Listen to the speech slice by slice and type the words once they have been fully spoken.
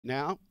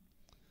now.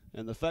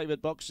 And the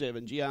favourite box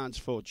 7, Gian's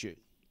Fortune.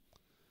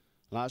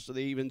 Last of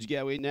the evens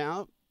go in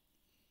now.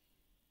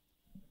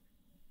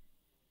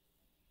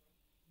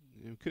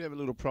 We could have a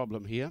little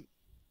problem here.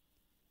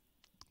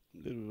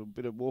 A little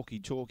bit of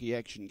walkie-talkie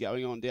action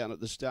going on down at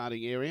the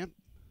starting area.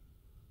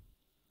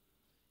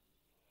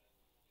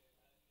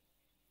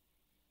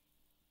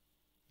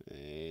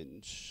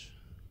 And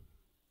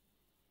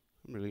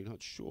I'm really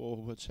not sure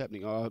what's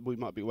happening. Oh, we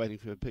might be waiting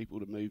for people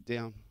to move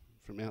down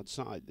from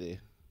outside there.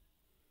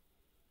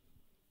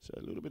 So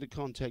a little bit of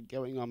contact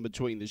going on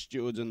between the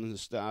stewards and the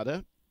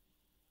starter.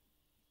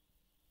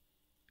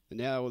 And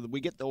now we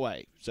get the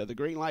wave. So the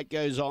green light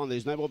goes on.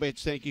 There's no more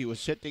bets, thank you. We're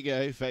set to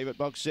go. Favourite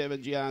box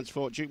 7, Gian's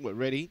Fortune. We're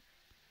ready.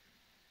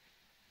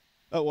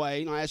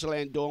 Away,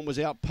 Nyasaland Dawn was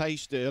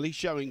outpaced early,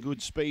 showing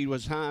good speed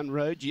was Han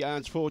Road.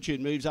 Gian's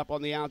Fortune moves up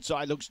on the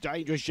outside, looks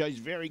dangerous, shows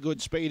very good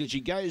speed, and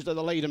she goes to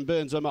the lead and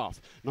burns them off.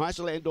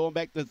 Nyasaland Dawn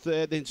back to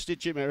third, then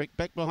Stitch Americ.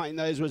 Back behind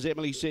those was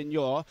Emily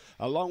Senor.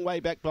 A long way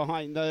back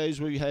behind those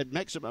we had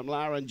Maximum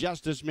Lara and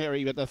Justice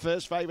Mary, but the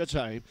first favourite's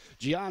home.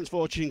 Gian's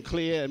Fortune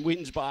clear and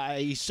wins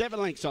by 7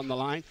 lengths on the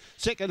line.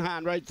 Second,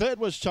 Han Road. Third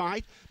was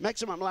tight.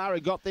 Maximum Lara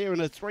got there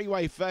in a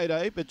three-way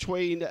photo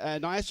between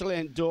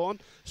Nyasaland Dawn,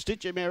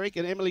 Stitch Americ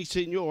and Emily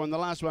Senor. And the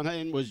last one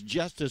in was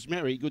Justice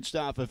Mary. Good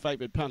start for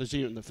favourite punters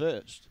here in the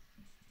first.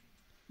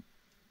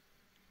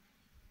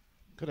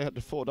 Got out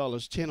to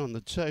 $4.10 on the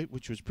tote,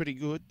 which was pretty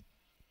good.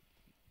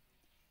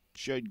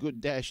 Showed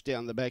good dash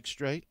down the back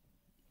straight.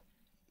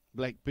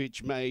 Black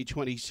Bitch, May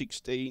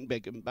 2016.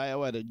 Beckham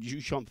Bale at a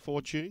Juchon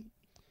Fortune.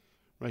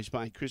 Raced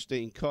by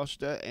Christine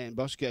Costa and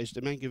Bosco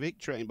Stamankovic.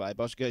 Trained by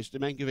Bosco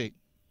Stamankovic.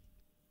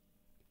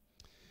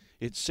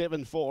 It's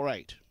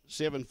 748.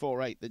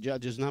 748, the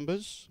judges'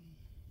 numbers.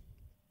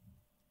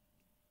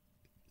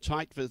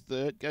 Tight for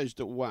third, goes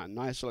to 1.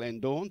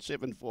 Nyasaland Dawn,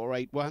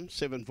 7481,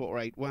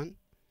 7481.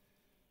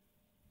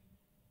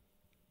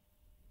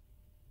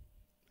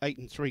 8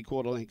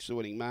 3/4 lengths the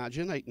winning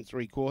margin, 8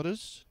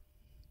 3/4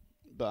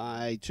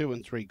 by 2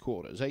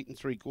 3/4. 8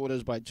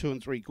 3/4 by 2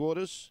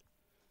 3/4.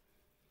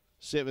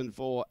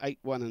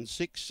 7481 and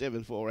 6,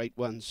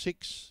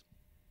 74816.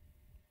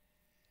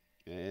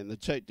 And the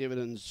tote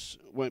dividends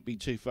won't be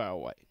too far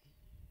away.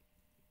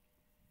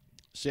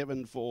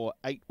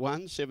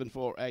 7481,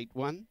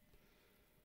 7481.